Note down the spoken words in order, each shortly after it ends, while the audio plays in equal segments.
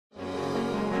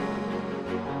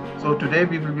So today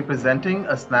we will be presenting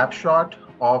a snapshot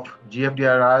of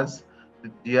GFDRR's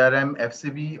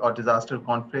DRM-FCV or Disaster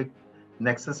Conflict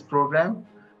Nexus program.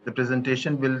 The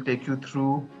presentation will take you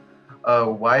through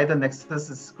why the Nexus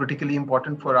is critically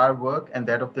important for our work and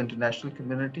that of the international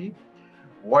community,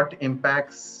 what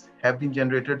impacts have been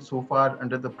generated so far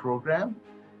under the program,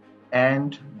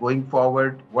 and going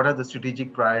forward, what are the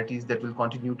strategic priorities that will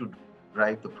continue to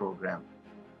drive the program.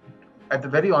 At the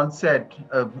very onset,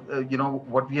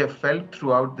 what we have felt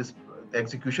throughout this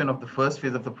execution of the first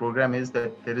phase of the program is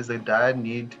that there is a dire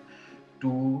need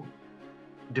to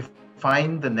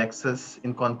define the nexus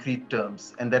in concrete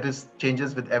terms, and that is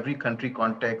changes with every country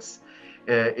context.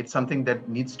 It's something that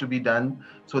needs to be done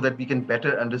so that we can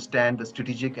better understand the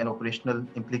strategic and operational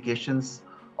implications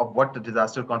of what the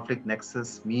disaster conflict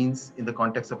nexus means in the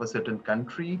context of a certain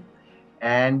country,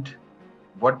 and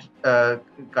what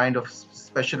kind of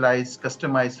specialized,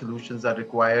 customized solutions are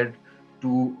required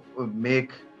to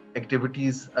make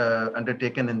activities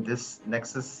undertaken in this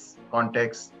nexus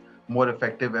context more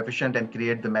effective, efficient, and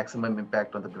create the maximum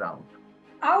impact on the ground.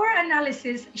 Our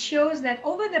analysis shows that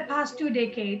over the past 2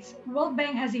 decades, World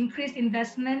Bank has increased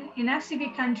investment in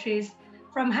FCV countries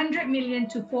from 100 million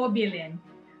to 4 billion,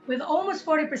 with almost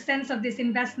 40% of this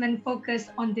investment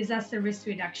focused on disaster risk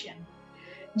reduction.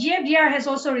 GFDR has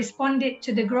also responded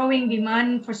to the growing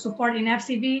demand for support in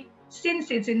FCV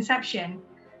since its inception.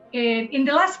 In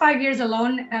the last 5 years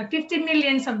alone, 50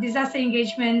 million of disaster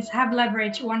engagements have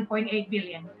leveraged 1.8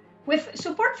 billion. With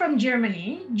support from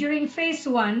Germany, during phase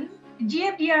 1,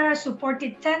 GFDR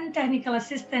supported 10 technical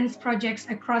assistance projects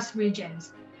across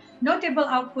regions. Notable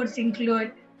outputs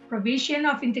include provision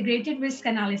of integrated risk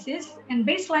analysis and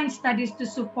baseline studies to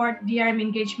support DRM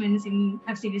engagements in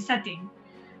FCV setting,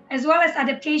 as well as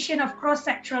adaptation of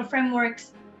cross-sectoral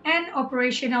frameworks and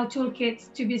operational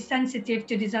toolkits to be sensitive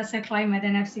to disaster climate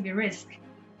and FCV risk.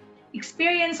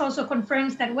 Experience also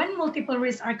confirms that when multiple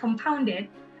risks are compounded,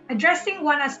 addressing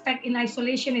one aspect in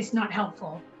isolation is not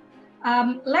helpful.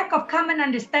 Lack of common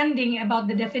understanding about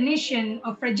the definition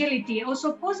of fragility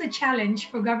also pose a challenge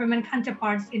for government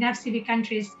counterparts in FCV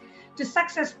countries to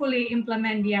successfully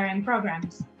implement DRM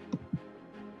programs.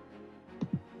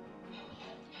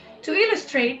 To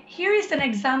illustrate, here is an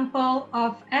example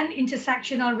of an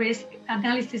intersectional risk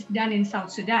analysis done in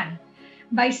South Sudan.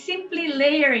 By simply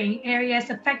layering areas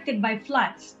affected by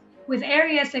floods with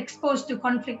areas exposed to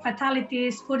conflict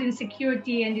fatalities, food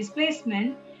insecurity, and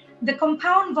displacement, the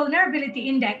Compound Vulnerability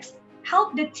Index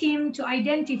helped the team to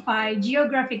identify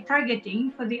geographic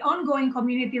targeting for the ongoing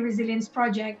community resilience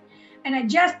project and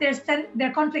adjust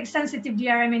their conflict-sensitive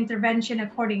DRM intervention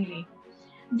accordingly.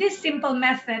 This simple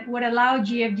method would allow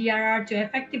GFDRR to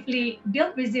effectively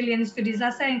build resilience to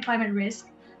disaster and climate risk,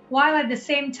 while at the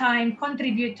same time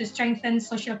contribute to strengthen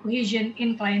social cohesion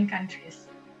in client countries.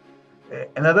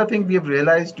 Another thing we have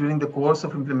realized during the course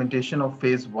of implementation of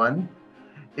phase 1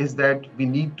 is that we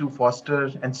need to foster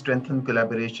and strengthen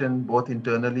collaboration both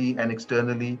internally and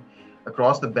externally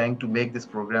across the bank to make this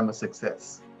program a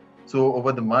success. So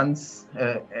over the months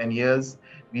and years,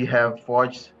 we have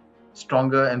forged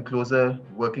stronger and closer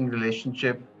working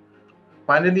relationship.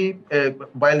 Finally,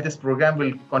 while this program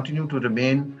will continue to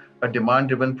remain a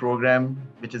demand-driven program,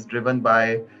 which is driven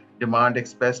by demand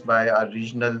expressed by our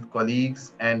regional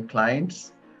colleagues and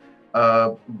clients,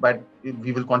 but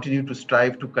we will continue to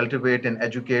strive to cultivate and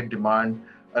educate demand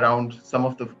around some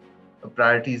of the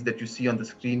priorities that you see on the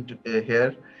screen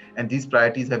here. And these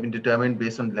priorities have been determined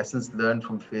based on lessons learned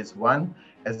from phase 1,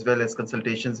 as well as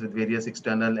consultations with various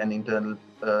external and internal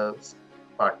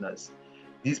partners.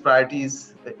 These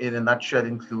priorities, in a nutshell,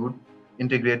 include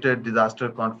integrated disaster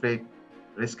conflict,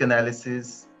 risk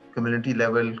analysis,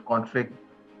 community-level conflict.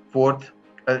 Fourth,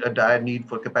 a dire need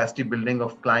for capacity building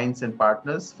of clients and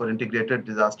partners for integrated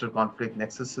disaster conflict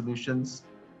nexus solutions,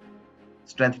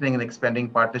 strengthening and expanding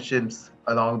partnerships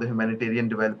along the humanitarian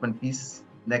development peace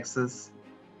nexus,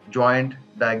 joint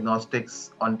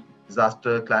diagnostics on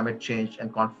disaster, climate change,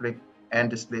 and conflict and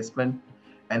displacement,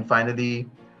 and finally,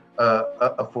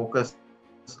 a focus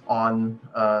on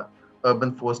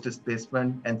urban forced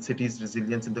displacement and cities'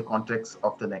 resilience in the context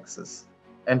of the nexus.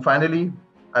 And finally,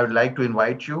 I would like to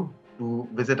invite you to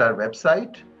visit our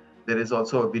website. There is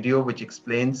also a video which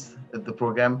explains the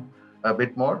program a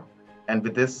bit more. And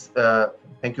with this,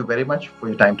 thank you very much for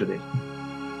your time today.